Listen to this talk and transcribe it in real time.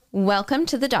Welcome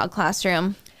to the Dog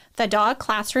Classroom. The Dog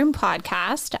Classroom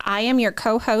podcast. I am your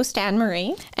co-host,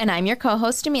 Anne-Marie. And I'm your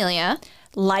co-host, Amelia.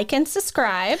 Like and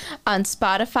subscribe on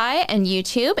Spotify and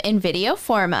YouTube in video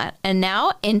format. And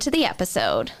now into the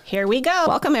episode. Here we go.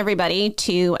 Welcome, everybody,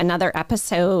 to another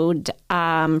episode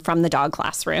from the Dog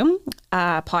Classroom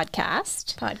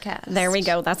podcast. There we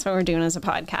go. That's what we're doing as a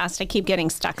podcast. I keep getting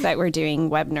stuck that we're doing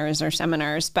webinars or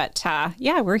seminars, but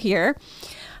yeah, we're here.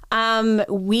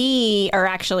 We are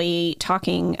actually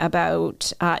talking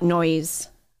about noise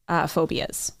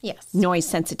phobias. Yes. Noise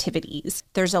sensitivities.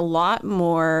 There's a lot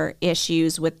more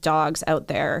issues with dogs out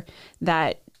there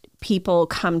that people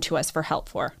come to us for help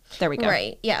for. There we go.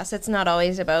 Right. Yes. It's not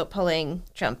always about pulling,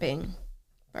 jumping,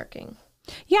 barking.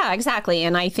 Yeah, exactly.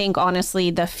 And I think,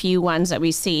 honestly, the few ones that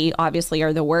we see obviously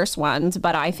are the worst ones,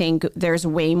 but I think there's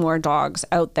way more dogs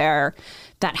out there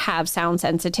that have sound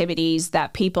sensitivities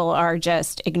that people are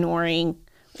just ignoring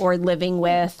or living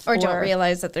with. Or don't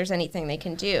realize that there's anything they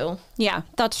can do. Yeah,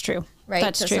 that's true. Right?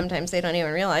 That's so true. Sometimes they don't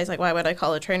even realize, like, why would I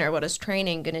call a trainer? What is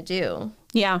training going to do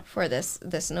for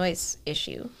this noise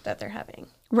issue that they're having?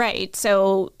 Right.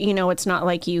 So, it's not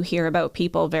like you hear about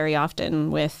people very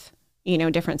often with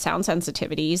different sound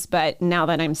sensitivities. But now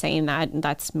that I'm saying that,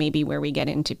 that's maybe where we get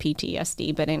into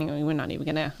PTSD. But anyway, we're not even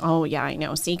going to. Oh, yeah, I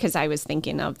know. See, because I was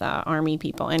thinking of the Army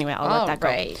people. Anyway, I'll let that go.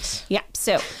 Right. Yeah.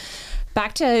 So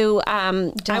back to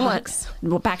dogs.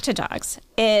 Back to dogs.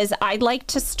 I'd like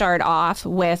to start off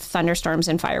with thunderstorms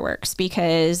and fireworks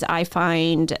because I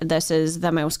find this is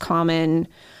the most common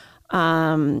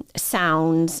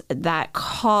sounds that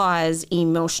cause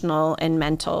emotional and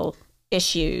mental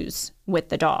issues with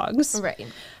the dogs. Right.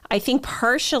 I think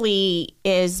partially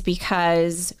is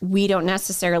because we don't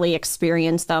necessarily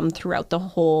experience them throughout the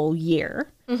whole year,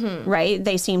 right?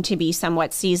 They seem to be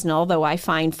somewhat seasonal, though I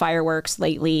find fireworks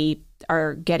lately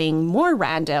are getting more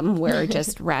random, where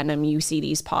just random you see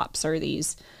these pops or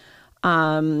these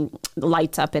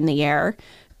lights up in the air.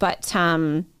 But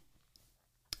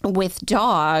with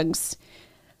dogs,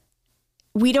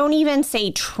 we don't even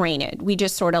say train it. We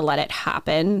just sort of let it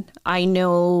happen. I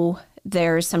know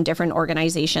there's some different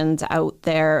organizations out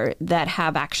there that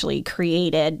have actually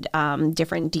created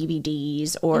different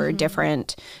DVDs or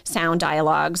different sound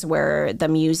dialogues where the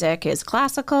music is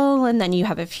classical and then you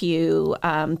have a few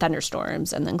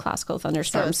thunderstorms and then classical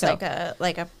thunderstorms. So it's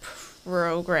like a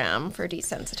program for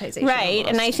desensitization. Right. Almost.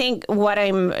 And I think what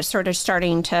I'm sort of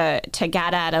starting to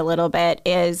get at a little bit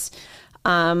is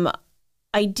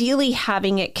ideally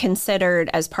having it considered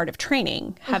as part of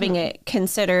training, having it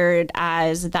considered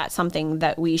as that's something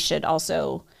that we should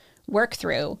also work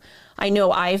through. I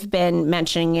know I've been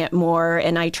mentioning it more,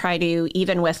 and I try to,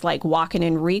 even with like walk-in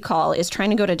and recall, is trying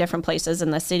to go to different places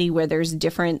in the city where there's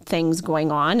different things going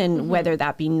on, and whether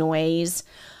that be noise,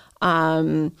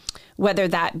 whether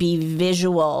that be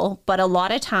visual. But a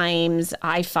lot of times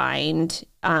I find,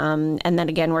 and then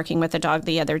again, working with a dog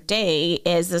the other day,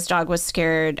 is this dog was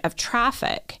scared of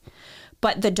traffic,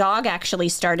 but the dog actually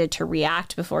started to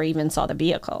react before he even saw the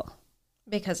vehicle.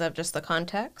 Because of just the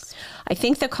context? I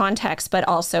think the context, but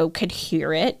also could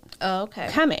hear it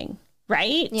coming,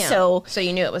 right? Yeah. So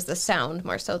you knew it was the sound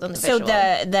more so than the visual.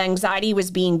 So the anxiety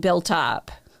was being built up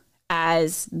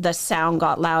as the sound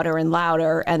got louder and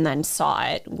louder, and then saw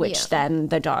it, which then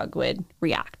the dog would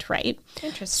react, right?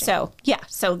 Interesting. So, yeah.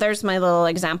 So there's my little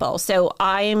example. So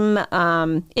I'm,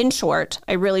 in short,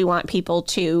 I really want people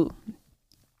to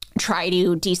try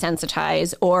to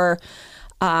desensitize or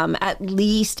at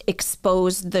least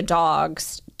expose the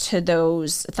dogs to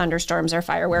those thunderstorms or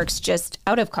fireworks just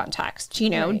out of context,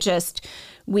 just...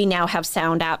 We now have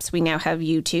sound apps. We now have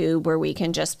YouTube where we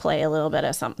can just play a little bit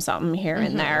of something here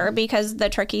and there, because the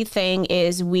tricky thing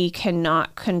is we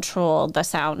cannot control the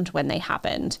sound when they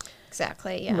happened.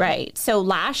 Exactly. Yeah. Right. So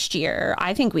last year,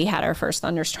 I think we had our first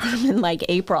thunderstorm in like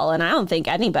April, and I don't think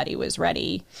anybody was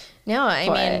ready. No, I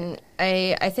mean,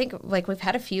 I think like we've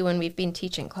had a few when we've been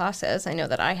teaching classes. I know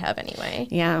that I have anyway.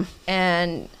 Yeah.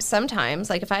 And sometimes,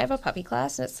 like if I have a puppy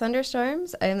class and it's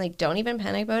thunderstorms, I'm like, don't even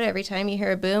panic about it. Every time you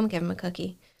hear a boom, give them a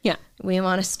cookie. Yeah. We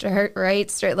want to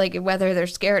start like whether they're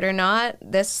scared or not,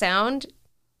 this sound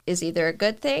is either a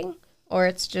good thing or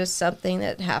it's just something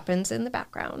that happens in the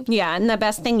background. Yeah, and the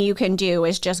best thing you can do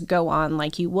is just go on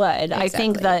like you would. Exactly. I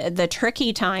think the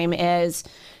tricky time is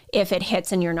if it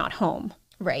hits and you're not home.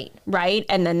 Right. Right?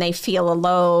 And then they feel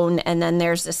alone, and then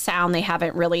there's a sound they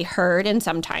haven't really heard, and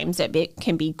sometimes it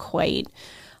can be quite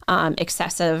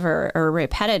excessive or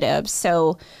repetitive.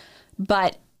 So,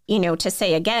 but to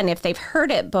say again, if they've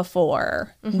heard it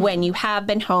before, when you have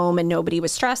been home and nobody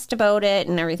was stressed about it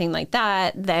and everything like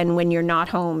that, then when you're not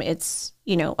home, it's,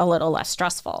 a little less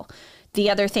stressful. The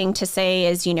other thing to say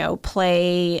is,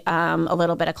 play a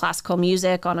little bit of classical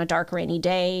music on a dark, rainy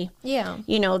day. Yeah.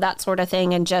 That sort of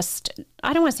thing. And just,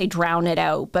 I don't want to say drown it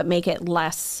out, but make it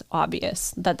less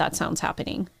obvious that sound's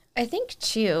happening. I think,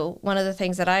 too, one of the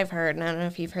things that I've heard, and I don't know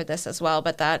if you've heard this as well,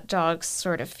 but that dogs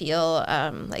sort of feel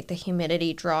like the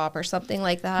humidity drop or something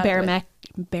like that.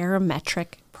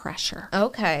 Barometric pressure.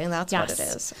 Okay, that's what it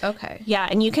is. Okay. Yeah,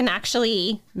 and you can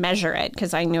actually measure it,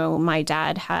 because I know my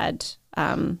dad had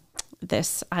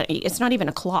this, it's not even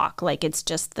a clock, like it's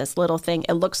just this little thing.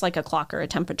 It looks like a clock or a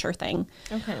temperature thing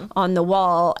on the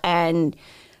wall. And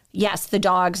yes, the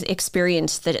dogs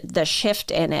experience the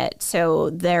shift in it. So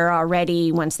they're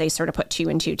already, once they sort of put 2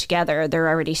 and 2 together, they're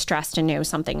already stressed and know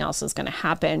something else is going to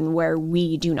happen, where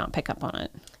we do not pick up on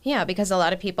it. Yeah, because a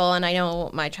lot of people, and I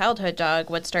know my childhood dog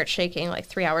would start shaking like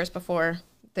 3 hours before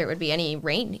there would be any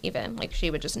rain even. Like she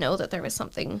would just know that there was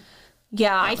something.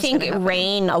 Yeah, I think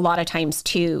rain a lot of times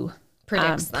too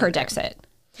predicts it.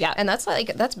 Yeah. And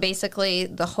that's basically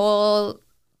the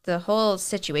whole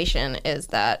situation is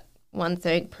that one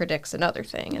thing predicts another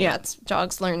thing. And that's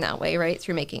dogs learn that way, right?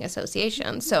 Through making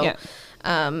associations. So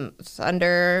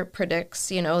thunder predicts,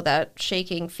 that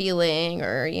shaking feeling,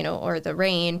 or the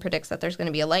rain predicts that there's going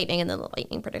to be a lightning, and then the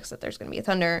lightning predicts that there's going to be a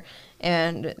thunder.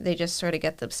 And they just sort of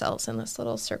get themselves in this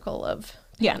little circle of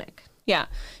panic. Yeah.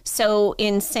 So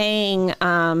in saying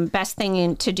best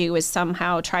thing to do is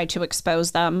somehow try to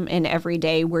expose them in every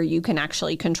day where you can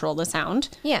actually control the sound.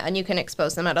 Yeah. And you can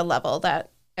expose them at a level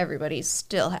that everybody's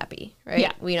still happy, right?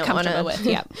 Yeah, we don't want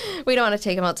to. We don't want to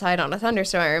take them outside on a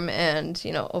thunderstorm and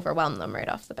overwhelm them right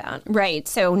off the bat. Right.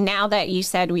 So now that you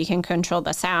said we can control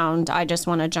the sound, I just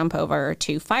want to jump over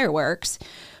to fireworks,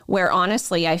 where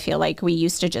honestly I feel like we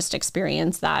used to just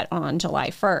experience that on July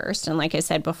 1st, and like I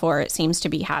said before, it seems to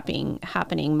be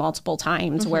happening multiple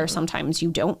times, where sometimes you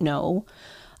don't know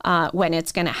when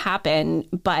it's going to happen.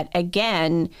 But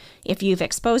again, if you've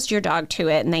exposed your dog to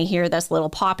it and they hear this little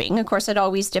popping, of course, it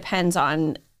always depends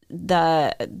on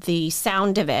the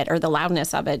sound of it, or the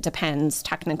loudness of it depends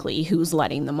technically who's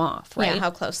letting them off, right? Yeah,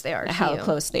 how close they are to how you.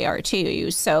 close they are to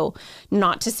you. So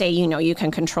not to say, you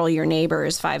can control your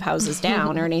neighbors 5 houses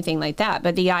down or anything like that.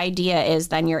 But the idea is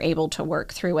then you're able to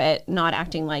work through it, not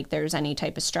acting like there's any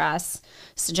type of stress.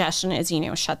 Suggestion is,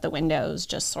 shut the windows,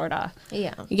 just sort of.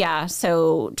 Yeah.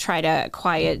 So try to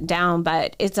quiet down.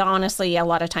 But it's honestly, a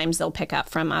lot of times they'll pick up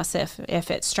from us if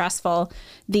it's stressful.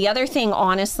 The other thing,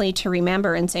 honestly, to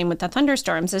remember, and same with the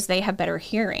thunderstorms, is they have better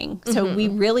hearing. So we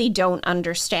really don't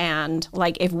understand.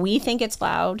 Like, if we think it's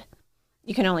loud,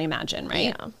 you can only imagine,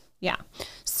 right? Yeah.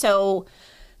 So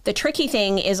the tricky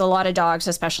thing is, a lot of dogs,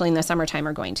 especially in the summertime,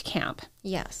 are going to camp.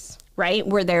 Yes. Right?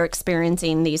 Where they're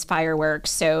experiencing these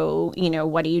fireworks. So,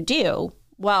 what do?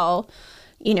 Well,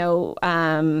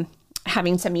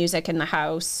 having some music in the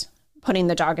house, putting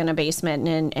the dog in a basement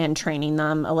and training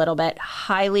them a little bit.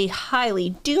 Highly,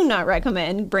 highly do not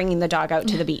recommend bringing the dog out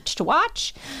to the beach to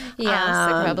watch. Yes,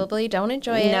 they probably don't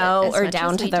enjoy it. No, or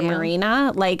down to the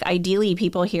marina. Like, ideally,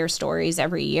 people hear stories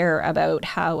every year about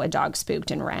how a dog spooked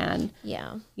and ran.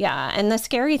 Yeah. Yeah, and the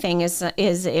scary thing is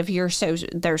if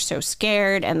they're so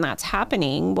scared and that's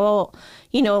happening, well,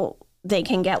 they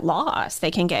can get lost. They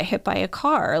can get hit by a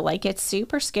car. Like, it's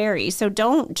super scary. So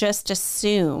don't just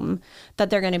assume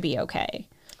that they're going to be okay.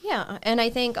 Yeah. And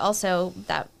I think also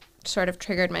that sort of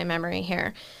triggered my memory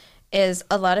here is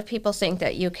a lot of people think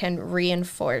that you can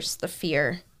reinforce the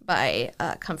fear by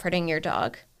comforting your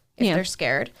dog if they're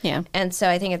scared. Yeah. And so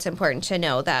I think it's important to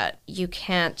know that you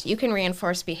can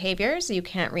reinforce behaviors, you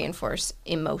can't reinforce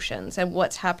emotions. And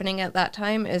what's happening at that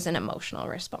time is an emotional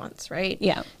response, right?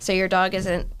 Yeah. So your dog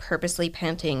isn't purposely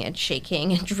panting and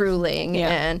shaking and drooling. Yeah.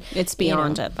 And it's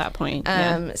beyond at that point.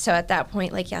 So at that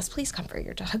point, like, yes, please comfort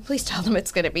your dog. Please tell them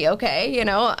it's going to be okay.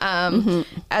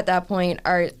 At that point,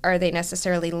 are they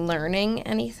necessarily learning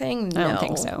anything? No. I don't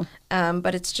think so.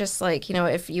 But it's just like,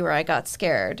 if you or I got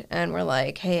scared and we're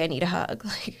like, hey, I need a hug,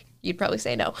 like, you'd probably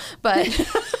say no. But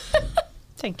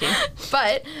thank you.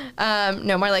 But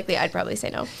no, more likely I'd probably say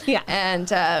no. Yeah. And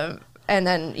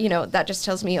then, that just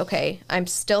tells me, okay, I'm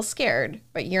still scared,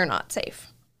 but you're not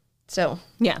safe. So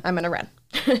I'm going to run.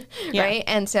 Right.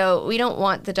 And so we don't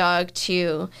want the dog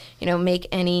to, make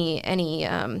any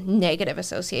negative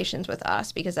associations with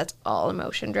us, because that's all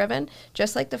emotion driven,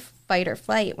 just like the fight or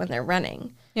flight when they're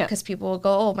running. Yeah. Because people will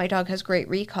go, oh, my dog has great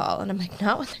recall. And I'm like,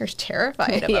 not when they're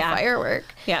terrified of a firework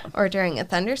or during a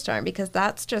thunderstorm, because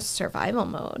that's just survival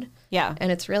mode. Yeah.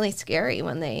 And it's really scary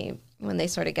when they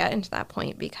sort of get into that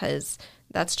point, because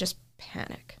that's just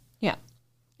panic. Yeah.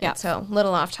 Yeah. So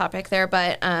little off topic there,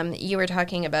 but you were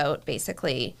talking about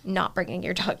basically not bringing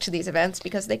your dog to these events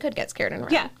because they could get scared and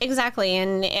run. Yeah, exactly.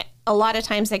 And a lot of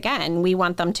times, again, we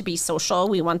want them to be social.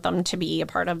 We want them to be a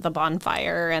part of the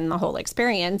bonfire and the whole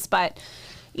experience. But,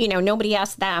 you know, nobody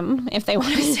asked them if they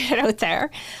want to sit out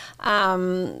there.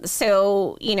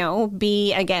 So, you know,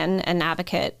 be, again, an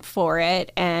advocate for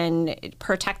it and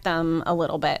protect them a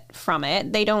little bit from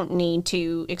it. They don't need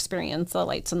to experience the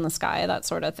lights in the sky, that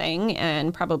sort of thing,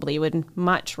 and probably would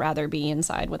much rather be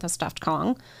inside with a stuffed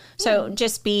Kong. So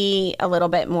just be a little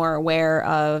bit more aware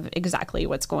of exactly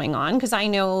what's going on. Because I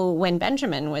know when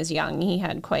Benjamin was young, he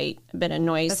had quite a bit of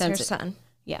noise. That's your son.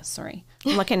 Yeah, sorry.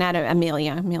 I'm looking at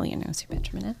Amelia. Amelia knows who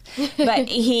Benjamin is. But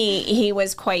he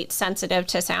was quite sensitive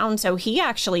to sound, so he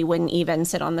actually wouldn't even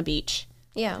sit on the beach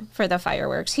for the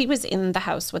fireworks. He was in the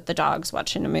house with the dogs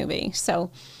watching a movie. So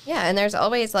yeah, and there's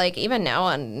always, like, even now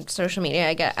on social media,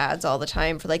 I get ads all the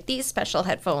time for, like, these special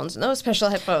headphones and those special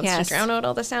headphones to drown out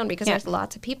all the sound, because there's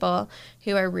lots of people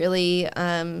who are really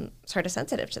sort of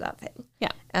sensitive to that thing. Yeah.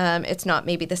 It's not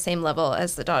maybe the same level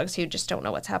as the dogs who just don't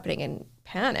know what's happening and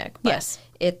panic, but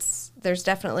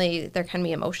there can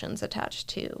be emotions attached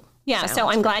to so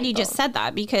I'm glad you just said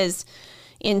that, because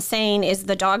insane is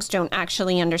the dogs don't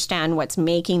actually understand what's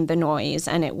making the noise,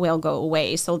 and it will go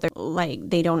away. So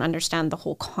they don't understand the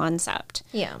whole concept.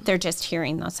 Yeah. They're just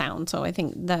hearing the sound. So I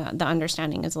think the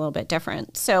understanding is a little bit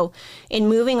different. So in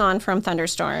moving on from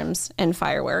thunderstorms and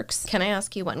fireworks. Can I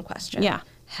ask you one question? Yeah.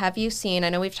 Have you seen, I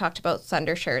know we've talked about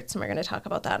thunder shirts, and we're going to talk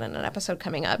about that in an episode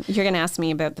coming up. You're going to ask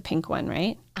me about the pink one,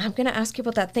 right? I'm going to ask you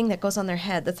about that thing that goes on their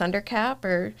head, the thunder cap,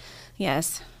 or...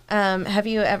 Yes. Have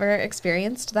you ever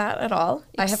experienced that at all?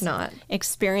 I have not.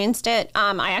 Experienced it.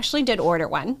 I actually did order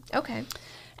one. Okay.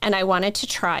 And I wanted to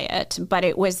try it, but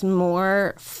it was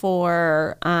more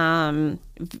for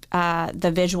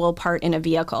the visual part in a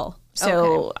vehicle.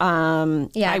 So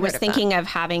I was thinking of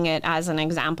having it as an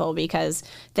example, because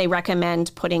they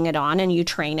recommend putting it on and you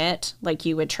train it like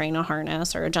you would train a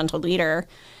harness or a gentle leader.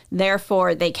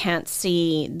 Therefore, they can't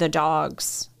see the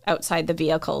dogs outside the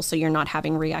vehicle, so you're not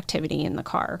having reactivity in the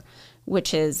car,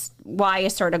 which is why I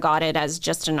sort of got it as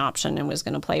just an option and was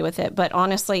going to play with it. But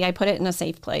honestly, I put it in a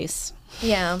safe place.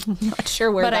 Yeah. I'm not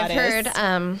sure where that is. But I've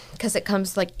heard, because it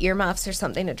comes like earmuffs or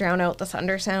something to drown out the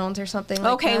thunder sounds or something like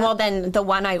that. Okay, well then the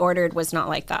one I ordered was not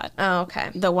like that. Oh, okay.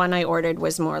 The one I ordered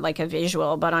was more like a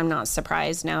visual, but I'm not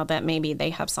surprised now that maybe they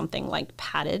have something like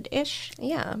padded-ish.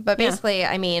 Yeah, but basically,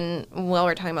 I mean, while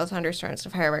we're talking about thunderstorms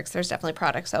and fireworks, there's definitely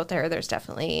products out there. There's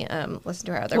definitely, listen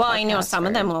to our other podcasts. I know some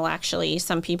of them will actually,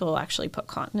 some people will actually put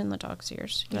cotton in the dog's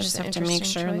ears. You just have to make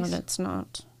sure that it's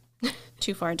not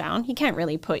too far down. You can't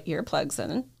really put earplugs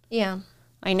in. Yeah.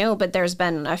 I know, but there's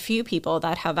been a few people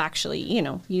that have actually,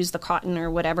 used the cotton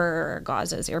or whatever or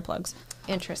gauze as earplugs.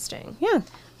 Interesting. Yeah.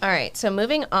 All right. So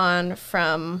moving on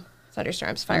from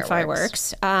thunderstorms,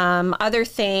 fireworks. Other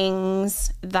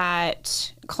things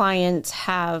that clients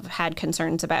have had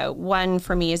concerns about. One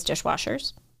for me is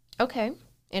dishwashers. Okay.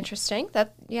 Interesting.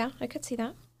 I could see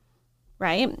that.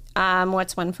 Right.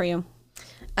 What's one for you?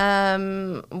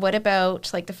 What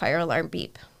about like the fire alarm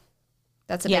beep?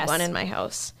 That's a big one in my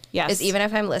house. Yes. Is even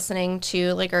if I'm listening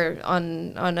to or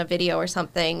on a video or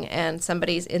something and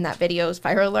somebody's in that video's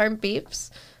fire alarm beeps,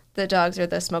 the dogs or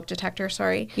the smoke detector,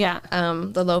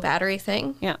 the low battery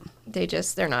thing. Yeah.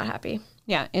 They're not happy.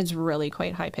 Yeah. It's really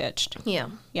quite high pitched. Yeah.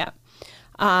 Yeah.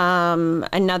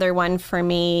 Another one for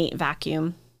me,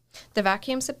 vacuum. The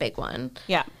vacuum's a big one.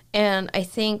 Yeah. And I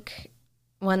think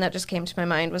one that just came to my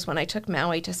mind was when I took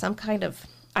Maui to some kind of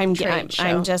I'm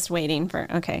just waiting for,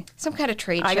 some kind of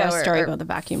trade show. I got a story about the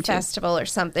vacuum festival or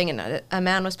something, and a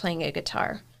man was playing a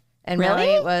guitar. And really?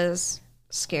 Maui was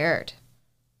scared.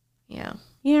 Yeah.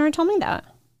 You never told me that.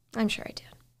 I'm sure I did.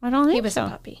 I don't think he was so. a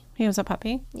puppy. He was a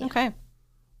puppy? Yeah. Okay.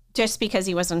 Just because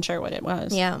he wasn't sure what it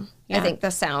was. Yeah. I think the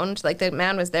sound, the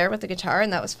man was there with the guitar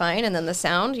and that was fine. And then the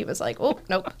sound, he was like, oh,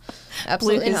 nope.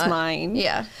 Absolutely Blew his not. mind.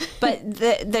 Yeah. But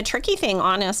the tricky thing,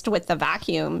 honest, with the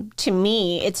vacuum, to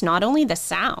me, it's not only the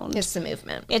sound. It's the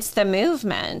movement. It's the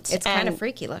movement. It's kind of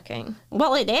freaky looking.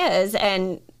 Well, it is.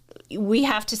 And we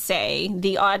have to say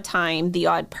the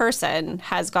odd person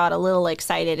has got a little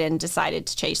excited and decided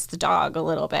to chase the dog a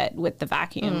little bit with the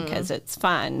vacuum because it's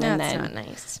fun. That's not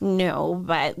nice. No,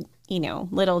 but,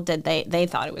 little did they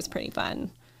thought it was pretty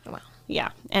fun. Wow.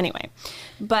 Yeah. Anyway,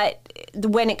 but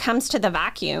when it comes to the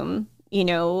vacuum,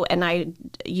 and I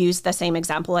used the same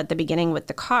example at the beginning with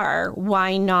the car,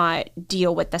 why not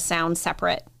deal with the sound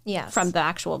separate from the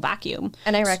actual vacuum?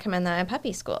 And I recommend that in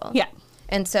puppy school. Yeah.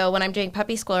 And so when I'm doing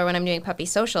puppy school or when I'm doing puppy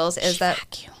socials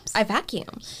I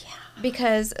vacuum. Yeah.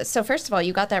 Because, so first of all,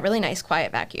 you got that really nice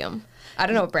quiet vacuum. I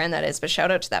don't know what brand that is, but shout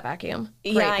out to that vacuum.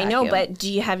 Great I know, but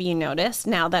have you noticed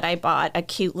now that I bought a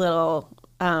cute little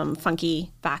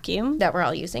funky vacuum that we're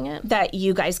all using it, that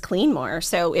you guys clean more.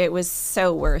 So it was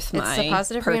so worth my the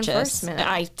positive purchase.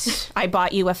 reinforcement. I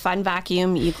bought you a fun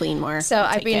vacuum. You clean more. So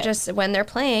I mean, just when they're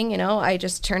playing, I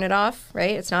just turn it off,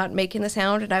 right? It's not making the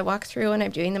sound, and I walk through and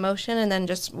I'm doing the motion, and then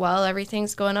just while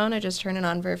everything's going on, I just turn it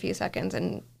on for a few seconds,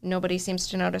 and nobody seems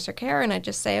to notice or care, and I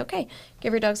just say, okay,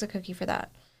 give your dogs a cookie for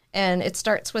that. And it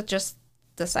starts with just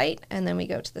the sight, and then we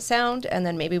go to the sound, and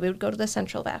then maybe we would go to the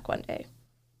central vac one day.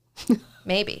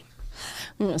 Maybe.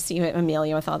 I'm going to see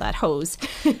Amelia with all that hose.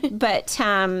 But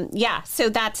yeah, so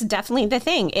that's definitely the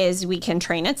thing is we can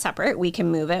train it separate. We can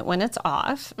move it when it's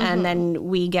off, and then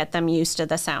we get them used to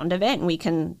the sound of it, and we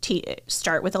can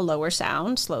start with a lower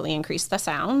sound, slowly increase the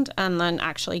sound, and then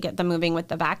actually get them moving with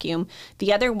the vacuum.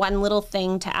 The other one little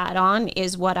thing to add on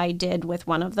is what I did with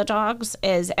one of the dogs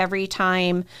is every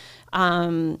time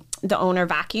the owner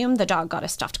vacuumed, the dog got a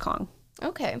stuffed Kong.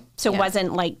 Okay. So it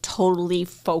wasn't like totally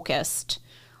focused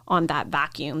on that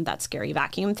vacuum, that scary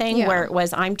vacuum thing, where it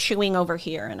was I'm chewing over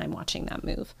here and I'm watching that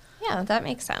move. Yeah, that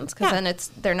makes sense because then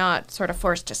they're not sort of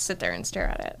forced to sit there and stare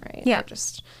at it, right? Yeah,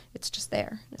 it's just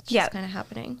there. It's just kind of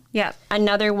happening. Yeah.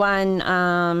 Another one,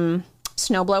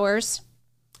 snow blowers.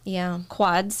 Yeah.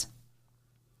 Quads.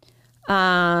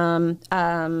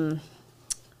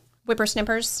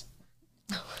 Whippersnippers.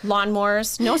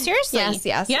 Lawnmowers. No, seriously.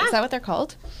 Yes. Yeah. Is that what they're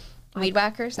called? Weed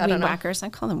whackers? I don't know. Weed whackers. I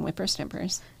call them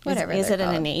whippersnippers. Whatever. Is it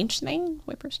an age thing?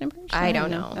 Whippersnippers? I don't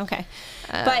know. Okay.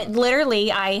 But literally,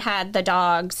 I had the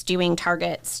dogs doing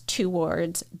targets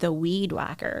towards the weed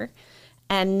whacker.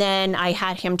 And then I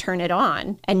had him turn it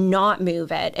on and not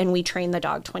move it. And we trained the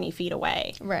dog 20 feet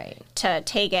away to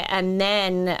take it. And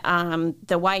then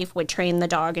the wife would train the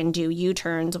dog and do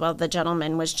U-turns while the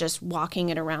gentleman was just walking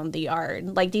it around the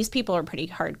yard. Like, these people are pretty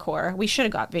hardcore. We should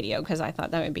have got video because I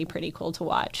thought that would be pretty cool to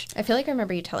watch. I feel like I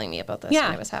remember you telling me about this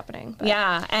when it was happening. But.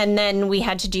 Yeah. And then we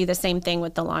had to do the same thing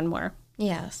with the lawnmower.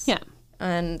 Yes. Yeah.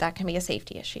 And that can be a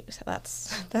safety issue. So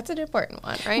that's an important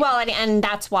one, right? Well, and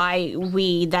that's why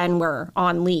we then were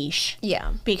on leash.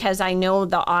 Yeah. Because I know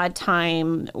the odd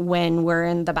time when we're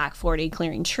in the back 40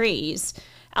 clearing trees,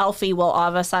 Alfie will all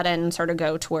of a sudden sort of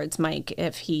go towards Mike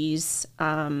if he's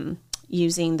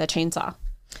using the chainsaw.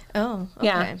 Oh, okay.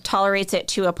 Yeah, tolerates it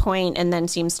to a point and then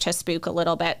seems to spook a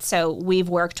little bit. So we've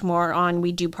worked more on,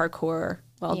 we do parkour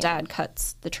while Dad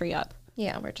cuts the tree up.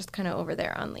 Yeah, we're just kind of over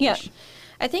there on leash. Yeah.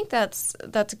 I think that's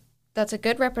a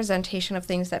good representation of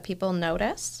things that people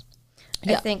notice.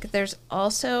 Yeah. I think there's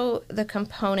also the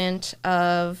component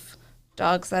of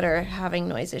dogs that are having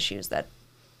noise issues that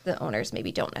the owners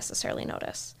maybe don't necessarily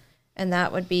notice. And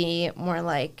that would be more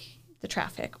like the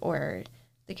traffic or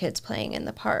the kids playing in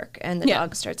the park and the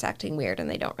dog starts acting weird and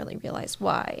they don't really realize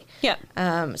why. Yeah.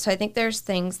 So I think there's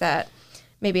things that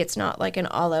maybe it's not like an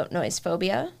all-out noise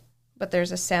phobia, but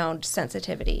there's a sound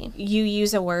sensitivity. You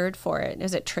use a word for it.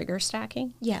 Is it trigger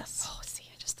stacking? Yes. Oh, see,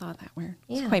 I just thought of that word.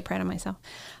 Yeah. I was quite proud of myself.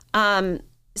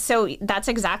 So that's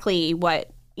exactly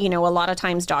what, a lot of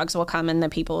times dogs will come and the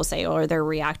people will say, oh, they're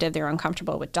reactive, they're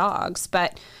uncomfortable with dogs.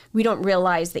 But we don't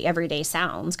realize the everyday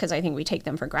sounds because I think we take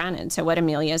them for granted. So what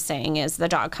Amelia is saying is the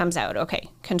dog comes out, okay,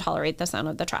 can tolerate the sound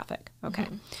of the traffic. Okay.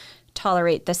 Mm-hmm.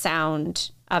 Tolerate the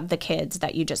sound of the kids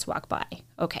that you just walk by.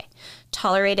 Okay.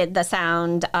 Tolerated the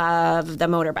sound of the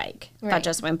motorbike that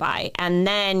just went by. And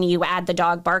then you add the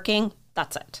dog barking.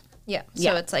 That's it. Yeah.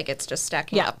 So it's like it's just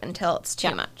stacking up until it's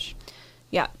too much.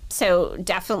 Yeah. So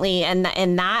definitely. And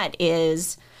that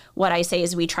is what I say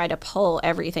is we try to pull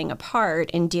everything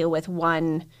apart and deal with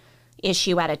one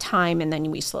issue at a time. And then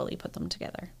we slowly put them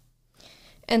together.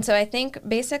 And so I think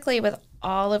basically with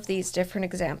all of these different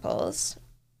examples,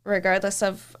 regardless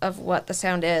of what the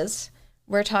sound is,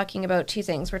 we're talking about two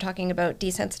things. We're talking about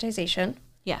desensitization.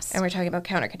 Yes. And we're talking about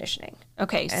counter conditioning.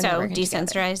 Okay, so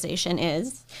desensitization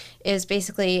is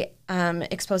basically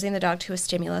exposing the dog to a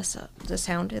stimulus, the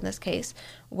sound in this case,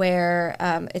 where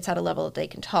it's at a level that they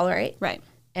can tolerate. Right.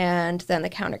 And then the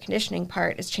counter conditioning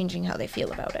part is changing how they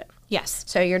feel about it. Yes.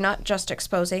 So you're not just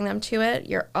exposing them to it,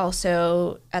 you're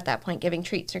also at that point giving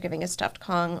treats or giving a stuffed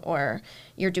Kong, or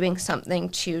you're doing something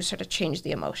to sort of change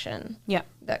the emotion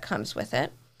that comes with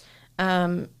it.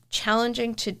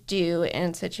 Challenging to do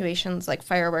in situations like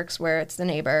fireworks where it's the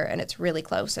neighbor and it's really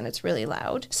close and it's really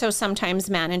loud. So sometimes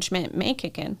management may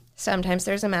kick in. Sometimes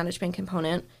there's a management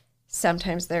component.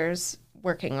 Sometimes there's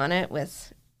working on it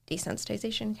with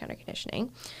desensitization, counter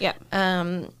conditioning. Yeah.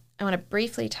 I want to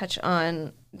briefly touch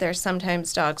on there's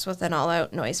sometimes dogs with an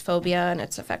all-out noise phobia and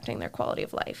it's affecting their quality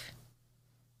of life.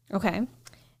 Okay.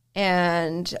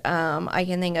 And I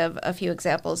can think of a few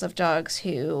examples of dogs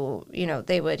who, you know,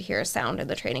 they would hear a sound in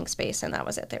the training space and that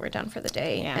was it. They were done for the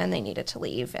day and they needed to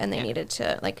leave and they needed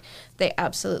to, like, they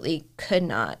absolutely could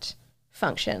not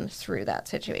function through that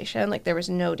situation. Like, there was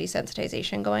no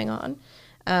desensitization going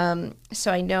on.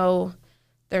 So I know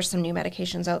there's some new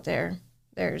medications out there.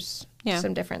 There's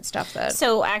some different stuff that...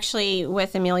 So actually,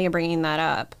 with Amelia bringing that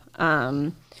up,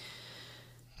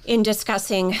 in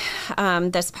discussing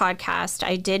this podcast,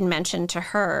 I did mention to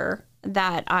her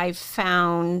that I've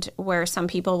found where some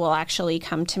people will actually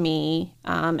come to me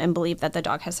and believe that the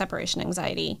dog has separation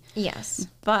anxiety. Yes.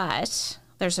 But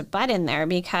there's a but in there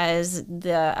because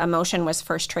the emotion was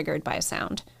first triggered by a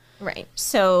sound. Right.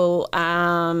 So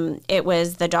it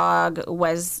was the dog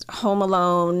was home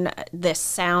alone, this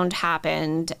sound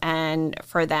happened, and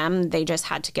for them, they just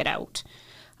had to get out.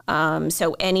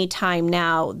 So anytime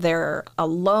now they're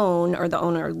alone or the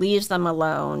owner leaves them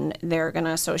alone, they're going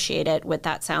to associate it with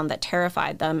that sound that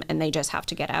terrified them and they just have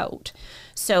to get out.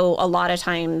 So a lot of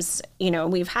times, you know,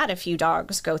 we've had a few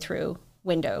dogs go through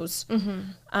windows,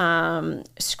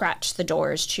 scratch the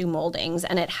doors, chew moldings,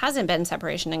 and it hasn't been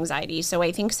separation anxiety. So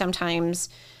I think sometimes,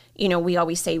 you know, we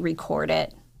always say record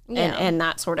it and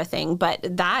that sort of thing, but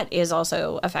that is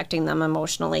also affecting them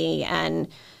emotionally. And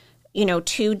you know,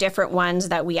 two different ones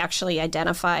that we actually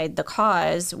identified the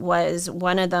cause was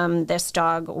one of them, this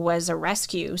dog was a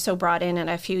rescue, so brought in at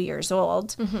a few years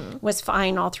old, was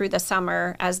fine all through the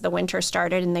summer. As the winter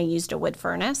started and they used a wood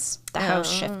furnace, the house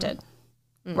shifted,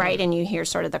 right? And you hear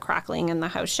sort of the crackling and the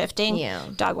house shifting. Yeah.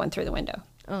 Dog went through the window.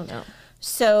 Oh, no.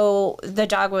 So the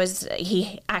dog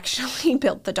he actually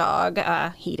built the dog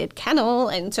a heated kennel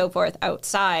and so forth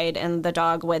outside, and the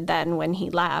dog would then, when he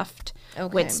left,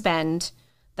 would spend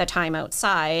the time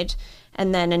outside.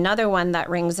 And then another one that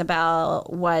rings a bell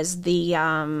was the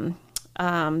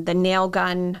nail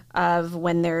gun of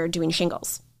when they're doing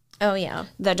shingles. Oh, yeah.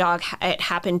 The dog, it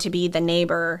happened to be the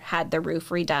neighbor had the roof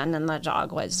redone and the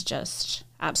dog was just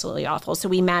absolutely awful. So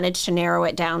we managed to narrow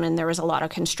it down and there was a lot of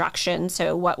construction.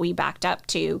 So what we backed up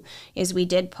to is we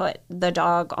did put the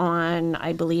dog on,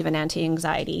 I believe, an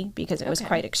anti-anxiety because it was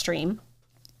quite extreme.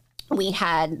 We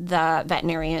had the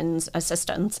veterinarian's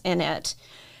assistance in it,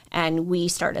 and we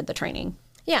started the training.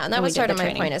 Yeah, and that was sort of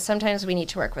my point, is sometimes we need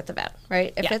to work with the vet,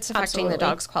 right? If it's affecting the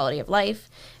dog's quality of life,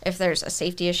 if there's a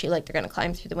safety issue, like they're going to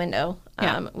climb through the window,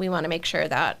 we want to make sure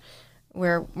that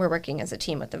we're working as a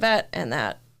team with the vet and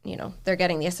that, you know, they're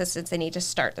getting the assistance they need to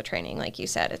start the training, like you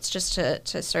said. It's just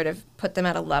to sort of put them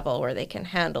at a level where they can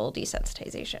handle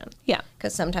desensitization. Yeah.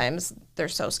 Because sometimes they're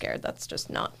so scared that's just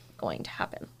not going to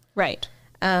happen. Right.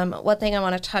 One thing I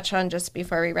want to touch on just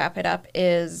before we wrap it up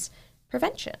is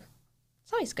prevention.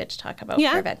 It's always good to talk about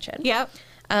prevention. Yeah.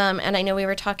 And I know we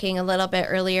were talking a little bit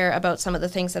earlier about some of the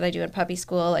things that I do in puppy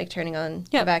school, like turning on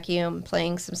the vacuum,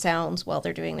 playing some sounds while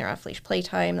they're doing their off-leash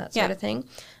playtime, that sort of thing.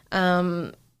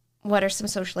 What are some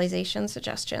socialization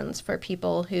suggestions for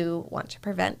people who want to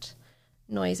prevent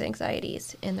noise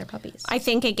anxieties in their puppies? I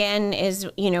think, again, is,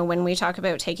 you know, when we talk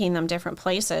about taking them different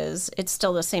places, it's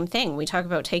still the same thing. We talk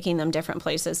about taking them different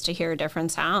places to hear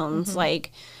different sounds.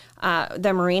 Like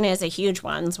the marina is a huge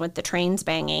one with the trains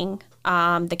banging,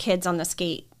 the kids on the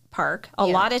skate park. A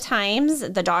lot of times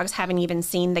the dogs haven't even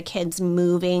seen the kids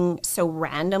moving so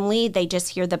randomly. They just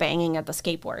hear the banging of the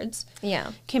skateboards.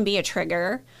 Yeah. Can be a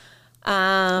trigger.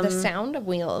 The sound of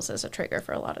wheels is a trigger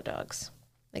for a lot of dogs.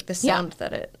 Like the sound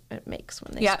that it makes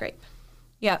when they scrape.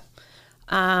 Yep.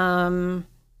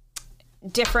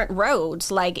 Different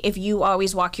roads. Like if you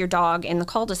always walk your dog in the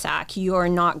cul-de-sac, you're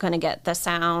not going to get the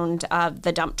sound of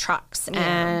the dump trucks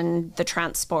and the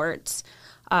transports.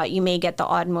 You may get the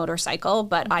odd motorcycle,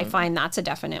 but I find that's a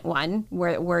definite one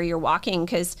where you're walking,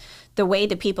 because the way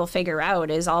that people figure out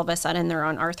is all of a sudden they're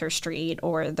on Arthur Street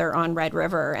or they're on Red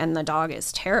River and the dog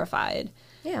is terrified.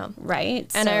 Yeah.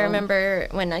 Right? And I remember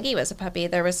when Nuggie was a puppy,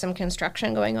 there was some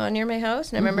construction going on near my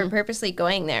house. And I remember purposely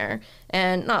going there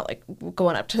and not like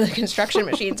going up to the construction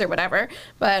machines or whatever,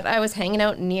 but I was hanging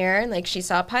out near and like she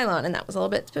saw a pylon and that was a little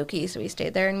bit spooky. So we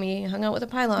stayed there and we hung out with a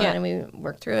pylon and we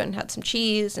worked through it and had some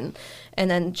cheese. And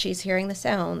then she's hearing the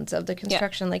sounds of the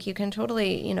construction. Like you can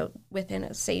totally, you know, within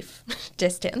a safe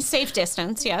distance. Safe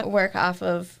distance, yeah. Work off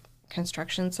of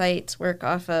construction sites, work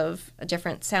off of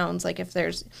different sounds. Like if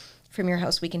there's... From your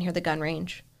house, we can hear the gun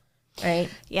range, right?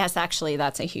 Yes, actually,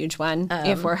 that's a huge one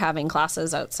if we're having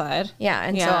classes outside. Yeah,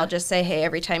 and so I'll just say, hey,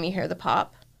 every time you hear the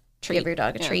pop, give your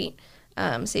dog a treat.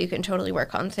 So you can totally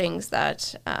work on things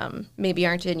that maybe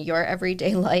aren't in your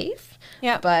everyday life,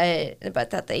 but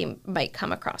that they might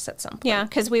come across at some point. Yeah,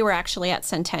 because we were actually at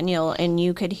Centennial, and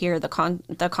you could hear the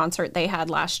concert they had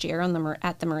last year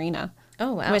at the marina.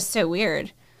 Oh, wow. It was so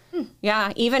weird.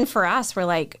 Yeah. Even for us, we're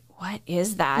like, what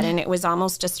is that? And it was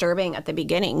almost disturbing at the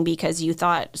beginning because you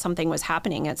thought something was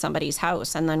happening at somebody's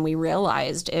house. And then we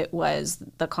realized it was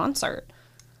the concert.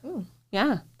 Ooh.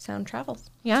 Yeah. Sound travels.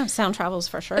 Yeah, sound travels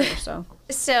for sure.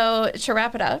 So to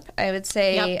wrap it up, I would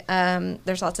say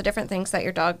there's lots of different things that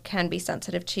your dog can be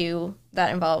sensitive to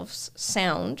that involves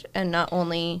sound, and not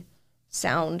only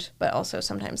sound, but also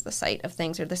sometimes the sight of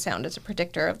things, or the sound is a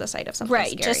predictor of the sight of something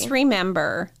scary. Just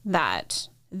remember that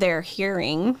their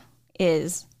hearing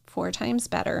is 4 times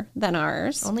better than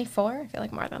ours. Only 4? I feel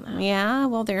like more than that. Yeah,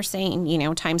 well, they're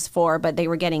saying, times 4, but they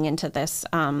were getting into this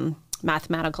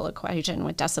mathematical equation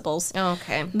with decibels.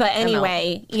 Okay. But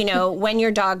anyway, when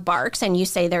your dog barks and you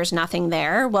say there's nothing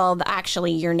there, well,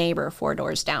 actually your neighbor 4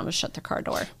 doors down will shut the car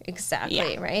door.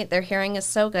 Exactly, right? Their hearing is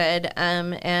so good,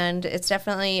 and it's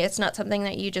not something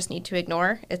that you just need to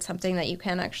ignore. It's something that you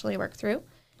can actually work through.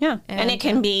 Yeah, and it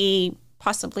can be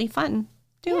possibly fun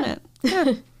doing it.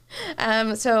 Yeah.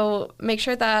 So make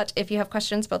sure that if you have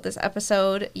questions about this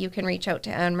episode, you can reach out to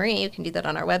Anne-Marie. You can do that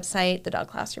on our website,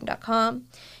 thedogclassroom.com.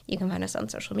 You can find us on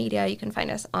social media. You can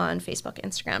find us on Facebook,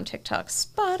 Instagram, TikTok,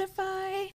 Spotify.